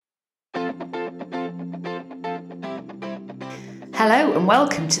Hello and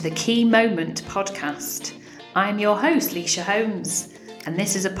welcome to the Key Moment podcast. I'm your host, Leisha Holmes, and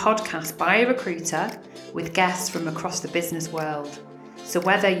this is a podcast by a recruiter with guests from across the business world. So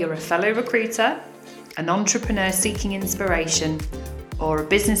whether you're a fellow recruiter, an entrepreneur seeking inspiration, or a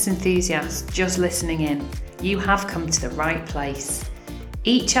business enthusiast just listening in, you have come to the right place.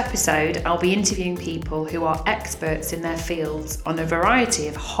 Each episode, I'll be interviewing people who are experts in their fields on a variety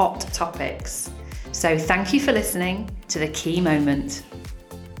of hot topics. So thank you for listening to The Key Moment.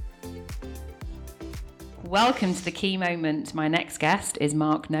 Welcome to The Key Moment. My next guest is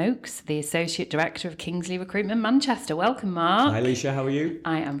Mark Noakes, the Associate Director of Kingsley Recruitment Manchester. Welcome, Mark. Hi, Leisha. How are you?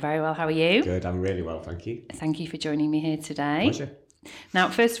 I am very well. How are you? Good. I'm really well, thank you. Thank you for joining me here today. Pleasure. Now,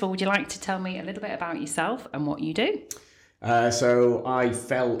 first of all, would you like to tell me a little bit about yourself and what you do? So I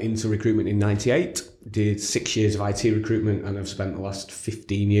fell into recruitment in 98, did 6 years of IT recruitment, and I've spent the last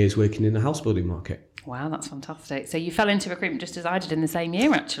 15 years working in the house building market. Wow, that's fantastic. So you fell into recruitment just as I did in the same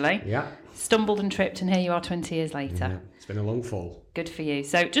year, actually. Yeah. Stumbled and tripped, and here you are 20 years later. Yeah, it's been a long fall. Good for you.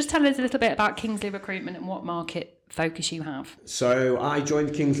 So just tell us a little bit about Kingsley Recruitment and what market focus you have. So I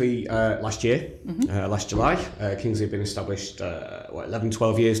joined Kingsley last year, last July. Kingsley have been established 11,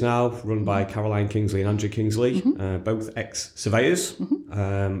 12 years now, run by Caroline Kingsley and Andrew Kingsley, both ex-surveyors,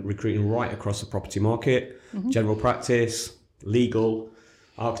 recruiting right across the property market, general practice, legal,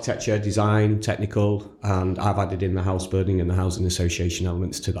 architecture, design, technical, and I've added in the house building and the housing association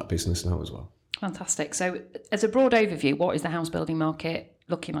elements to that business now as well. Fantastic. So as a broad overview, what is the house building market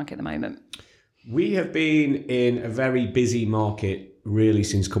looking like at the moment? We have been in a very busy market really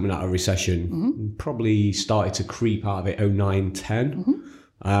since coming out of recession. Probably started to creep out of it 09, 10,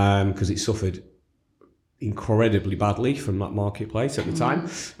 because it suffered incredibly badly from that marketplace at the time.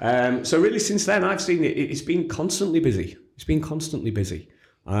 So really since then I've seen it's been constantly busy. It's been constantly busy.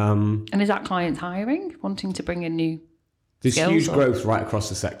 And is that clients hiring, wanting to bring in new There's skills, huge growth right across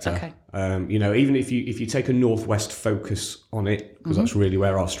the sector. Okay. Even if you take a northwest focus on it, because that's really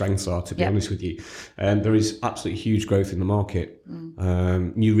where our strengths are, to be honest with you, there is absolutely huge growth in the market.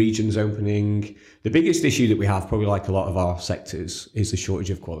 New regions opening. The biggest issue that we have, probably like a lot of our sectors, is the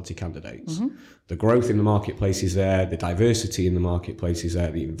shortage of quality candidates. The growth in the marketplace is there. The diversity in the marketplace is there.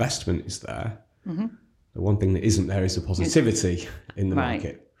 The investment is there. The one thing that isn't there is the positivity in the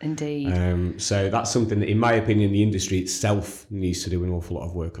market. Indeed. So that's something that, in my opinion, the industry itself needs to do an awful lot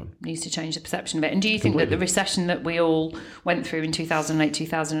of work on. Needs to change the perception of it. And do you think that the recession that we all went through in 2008,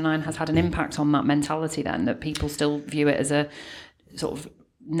 2009 has had an impact on that mentality then, that people still view it as a sort of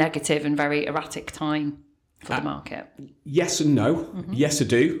negative and very erratic time for the market? Yes and no. Yes, I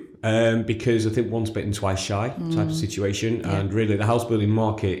do. Because I think once bitten, twice shy type of situation. And really the house building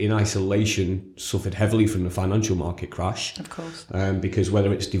market in isolation suffered heavily from the financial market crash. Of course. Because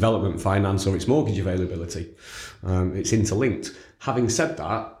whether it's development finance or it's mortgage availability, it's interlinked. Having said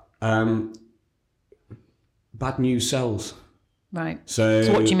that, bad news sells. Right.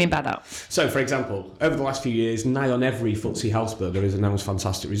 So what do you mean by that? So, for example, over the last few years, nigh on every FTSE house builder has announced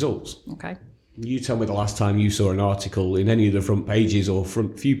fantastic results. Okay. You tell me the last time you saw an article in any of the front pages or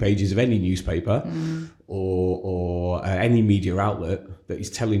front few pages of any newspaper or any media outlet that is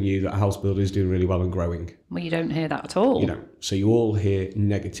telling you that a house builder is doing really well and growing. Well, you don't hear that at all. You know, so you all hear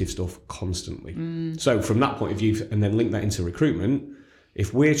negative stuff constantly. So from that point of view, and then link that into recruitment,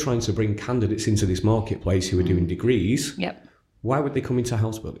 if we're trying to bring candidates into this marketplace who are doing degrees, why would they come into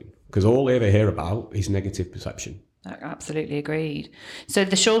house building? Because all they ever hear about is negative perception. Absolutely agreed. So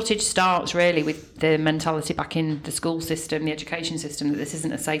the shortage starts really with the mentality back in the school system, the education system, that this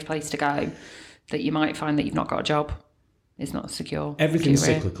isn't a safe place to go, that you might find that you've not got a job. It's not secure. Everything's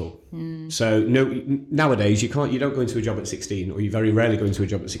cyclical. So nowadays you don't go into a job at 16, or you very rarely go into a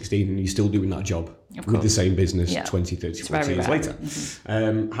job at 16 and you're still doing that job with the same business 20, 30, 40 years later.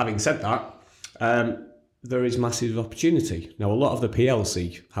 Having said that, there is massive opportunity. Now, a lot of the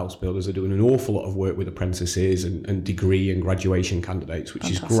PLC house builders are doing an awful lot of work with apprentices and degree and graduation candidates, which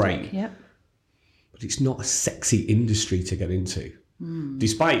is great. Yeah. But it's not a sexy industry to get into.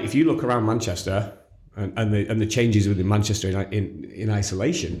 Despite, if you look around Manchester and the changes within Manchester in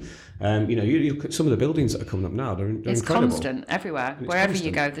isolation, you look at some of the buildings that are coming up now, they're it's incredible. Constant everywhere. Wherever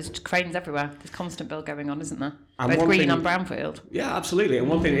you go, there's cranes everywhere. There's constant build going on, isn't there? Both green and brownfield. Yeah, absolutely. And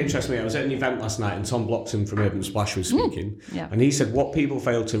one thing that interests me, I was at an event last night and Tom Bloxham from Urban Splash was speaking. And he said what people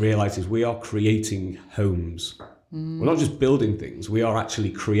fail to realise is we are creating homes. We're not just building things, we are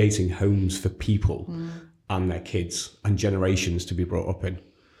actually creating homes for people and their kids and generations to be brought up in.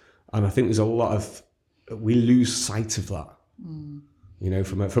 And I think there's a lot of, we lose sight of that.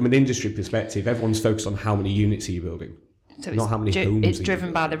 From an industry perspective, everyone's focused on how many units are you building. So not how many homes. It's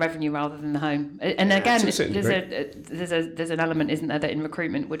driven by the revenue rather than the home. And again, there's an element, isn't there, that in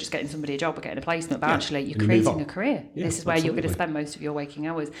recruitment we're just getting somebody a job or getting a placement, but actually you're creating a career. Yeah, this is where you're going to spend most of your waking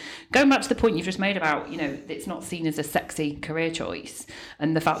hours. Going back to the point you've just made about, it's not seen as a sexy career choice,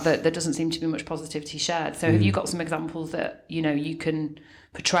 and the fact that there doesn't seem to be much positivity shared. So have you got some examples that, you can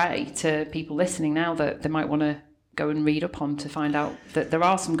portray to people listening now that they might want to go and read up on to find out that there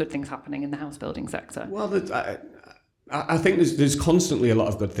are some good things happening in the house building sector? Well, I think there's constantly a lot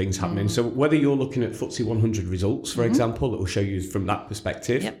of good things happening. So whether you're looking at FTSE 100 results, for example, that will show you from that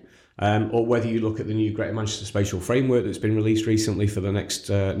perspective, or whether you look at the new Greater Manchester Spatial Framework that's been released recently for the next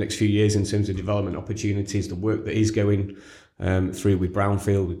few years in terms of development opportunities, the work that is going through with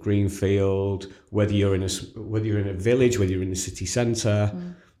brownfield, with greenfield, whether you're in a village, whether you're in the city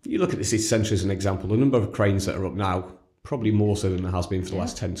centre. You look at the city centre as an example, the number of cranes that are up now, probably more so than there has been for the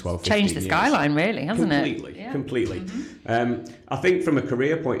last 10, 12, 15 years. Changed the skyline, really, hasn't it? Completely. I think from a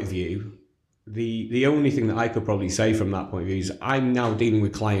career point of view, the only thing that I could probably say from that point of view is I'm now dealing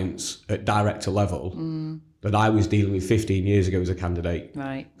with clients at director level that I was dealing with 15 years ago as a candidate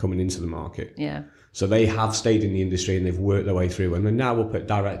coming into the market. Yeah. So they have stayed in the industry and they've worked their way through, and they're now up at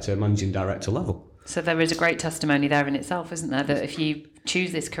managing director level. So there is a great testimony there in itself, isn't there? That if you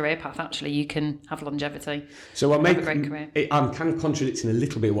choose this career path, actually you can have longevity. So have a great career. I'm kind of contradicting a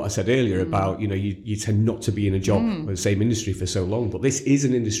little bit what I said earlier about, you tend not to be in a job or the same industry for so long, but this is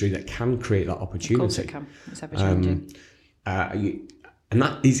an industry that can create that opportunity. Of course it can. It's ever changing. And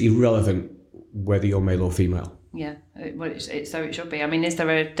that is irrelevant whether you're male or female. Yeah, so it should be. I mean, is there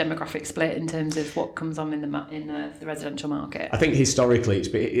a demographic split in terms of what comes on in the residential market? I think historically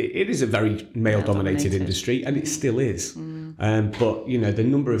it is a very male-dominated industry, and it still is. But the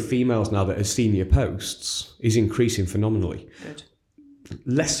number of females now that are senior posts is increasing phenomenally. Good.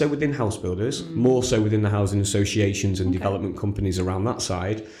 Less so within house builders, more so within the housing associations and development companies around that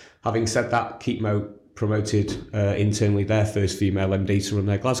side. Having said that, Keepmo promoted internally their first female MD to run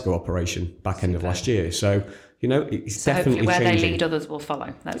their Glasgow operation back end of last year. So, it's definitely where changing. They lead, others will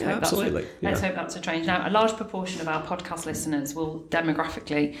follow. Let's hope that's a change. Now, a large proportion of our podcast listeners will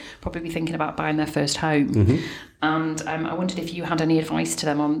demographically probably be thinking about buying their first home. And I wondered if you had any advice to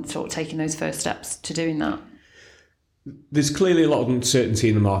them on sort of taking those first steps to doing that. There's clearly a lot of uncertainty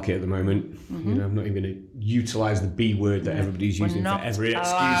in the market at the moment. I'm not even going to utilise the B word that everybody's using for every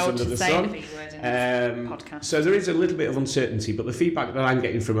excuse under the sun. The B word in podcast. So there is a little bit of uncertainty, but the feedback that I'm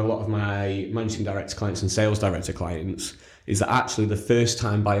getting from a lot of my managing director clients and sales director clients is that actually the first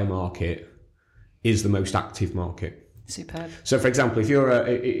time buyer market is the most active market. Superb. So, for example, if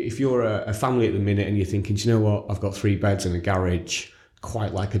you're a family at the minute and you're thinking, do you know what, I've got 3 beds and a garage,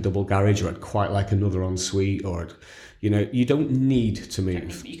 quite like a double garage, or I'd quite like another ensuite, or you don't need to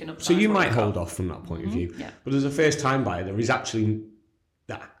move. So you might hold off from that point of view. Yeah. But as a first time buyer, there is actually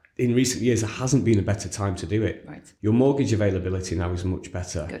that in recent years there hasn't been a better time to do it. Right. Your mortgage availability now is much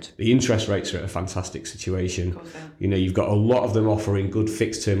better. Good. The interest rates are at a fantastic situation. Of course, yeah. You've got a lot of them offering good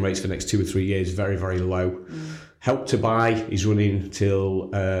fixed term rates for the next 2 or 3 years, very, very low. Help to Buy is running till,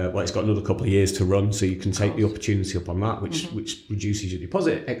 it's got another couple of years to run, so you can take the opportunity up on that, which reduces your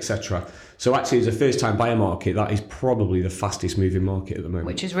deposit, etc. So actually, as a first-time buyer market, that is probably the fastest moving market at the moment.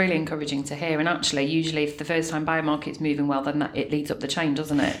 Which is really encouraging to hear. And actually, usually if the first-time buyer market's moving well, then it leads up the chain,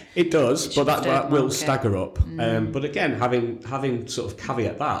 doesn't it? It does, but that will stagger up. But again, having sort of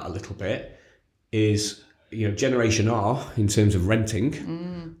caveat that a little bit is... Generation R, in terms of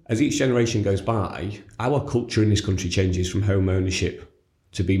renting, as each generation goes by, our culture in this country changes from home ownership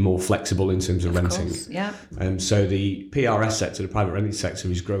to be more flexible in terms of renting. Course, yeah. So the PRS sector, the private renting sector,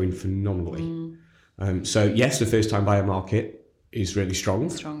 is growing phenomenally. So yes, the first-time buyer market is really strong.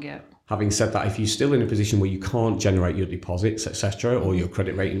 Strong, yeah. Having said that, if you're still in a position where you can't generate your deposits, etc., or your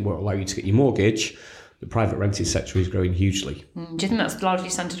credit rating won't allow you to get your mortgage, the private rented sector is growing hugely. Do you think that's largely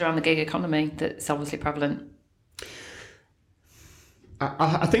centred around the gig economy that's obviously prevalent?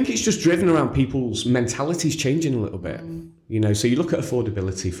 I think it's just driven around people's mentalities changing a little bit. So you look at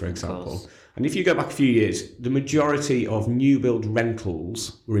affordability, for example, and if you go back a few years, the majority of new build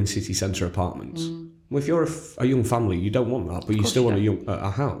rentals were in city centre apartments. Well, if you're a young family, you don't want that, but you still want a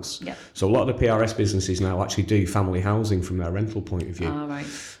house. Yeah. So a lot of the PRS businesses now actually do family housing from their rental point of view. Right.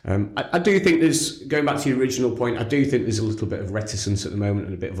 I do think there's, going back to your original point, I do think there's a little bit of reticence at the moment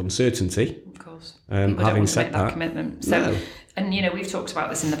and a bit of uncertainty. Of course. Having said that commitment. So, and we've talked about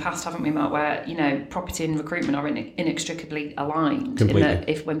this in the past, haven't we, Mark? Where property and recruitment are inextricably aligned. Completely. In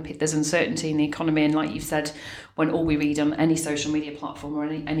that when there's uncertainty in the economy, and like you've said, when all we read on any social media platform or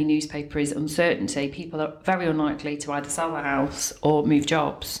any newspaper is uncertainty, people are very unlikely to either sell their house or move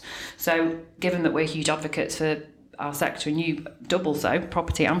jobs. So, given that we're huge advocates for our sector, and you double so,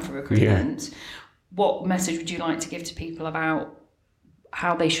 property and for recruitment, what message would you like to give to people about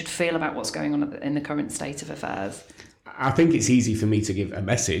how they should feel about what's going on in the current state of affairs? I think it's easy for me to give a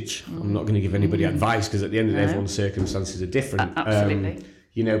message. I'm not going to give anybody advice, because at the end of the day, everyone's circumstances are different. Absolutely.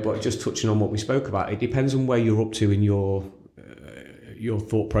 But just touching on what we spoke about, it depends on where you're up to in your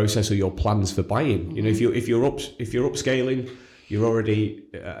thought process or your plans for buying. You know, if you're upscaling, you're already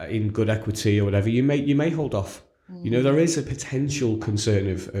in good equity or whatever, you may hold off. You know, there is a potential concern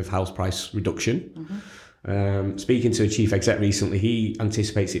of house price reduction. Speaking to a chief exec recently, he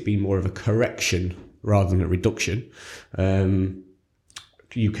anticipates it being more of a correction rather than a reduction,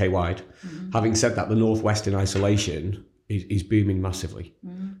 UK-wide. Having said that, the Northwest in isolation is booming massively.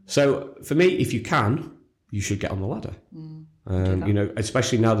 So for me, if you can, you should get on the ladder. You know,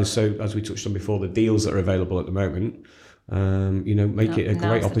 especially now there's as we touched on before, the deals that are available at the moment, make it a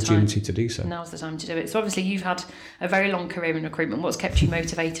great opportunity to do so. Now's the time to do it. So obviously you've had a very long career in recruitment. What's kept you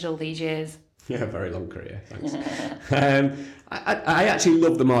motivated all these years? Yeah, very long career, thanks. I actually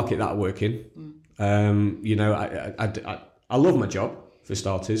love the market that I work in. You know, I love my job, for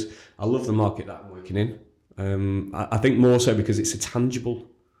starters. I love the market that I'm working in. I think more so because it's a tangible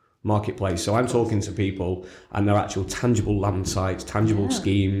marketplace. So I'm talking to people and they're actual tangible land sites, tangible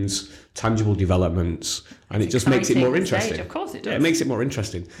schemes, tangible developments, and it just makes it more interesting. Of course it does. Yeah, it makes it more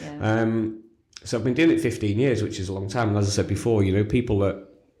interesting. So I've been doing it 15 years, which is a long time. And as I said before, you know, people that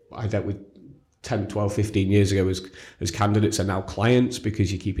I dealt with 10, 12, 15 years ago as candidates are now clients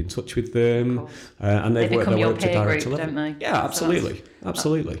because you keep in touch with them, and they've worked their way up to director level. Don't they? Yeah, absolutely.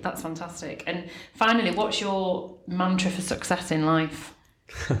 Absolutely. That's fantastic. And finally, what's your mantra for success in life?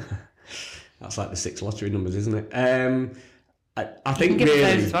 That's like the 6 lottery numbers, isn't it? I think you can give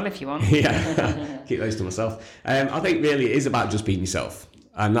really, those as well if you want. Yeah, keep those to myself. I think really it is about just being yourself,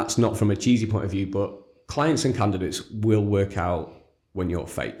 and that's not from a cheesy point of view, but clients and candidates will work out when you're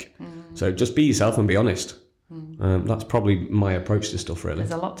fake. So just be yourself and be honest. That's probably my approach to stuff, really.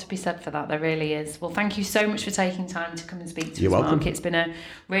 There's a lot to be said for that. There really is. Well, thank you so much for taking time to come and speak to You're us, welcome. Mark. It's been a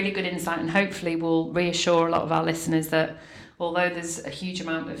really good insight, and hopefully will reassure a lot of our listeners that although there's a huge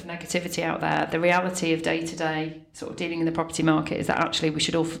amount of negativity out there, the reality of day-to-day sort of dealing in the property market is that actually we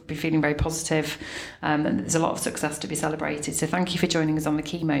should all be feeling very positive, and there's a lot of success to be celebrated. So thank you for joining us on The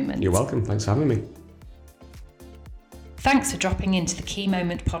Key Moment. You're welcome. Thanks for having me. Thanks for dropping into the Key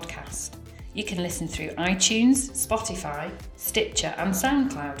Moment podcast. You can listen through iTunes, Spotify, Stitcher and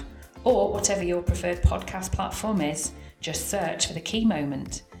SoundCloud, or whatever your preferred podcast platform is. Just search for The Key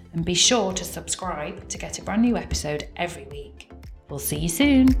Moment and be sure to subscribe to get a brand new episode every week. We'll see you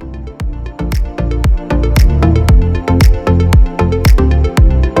soon.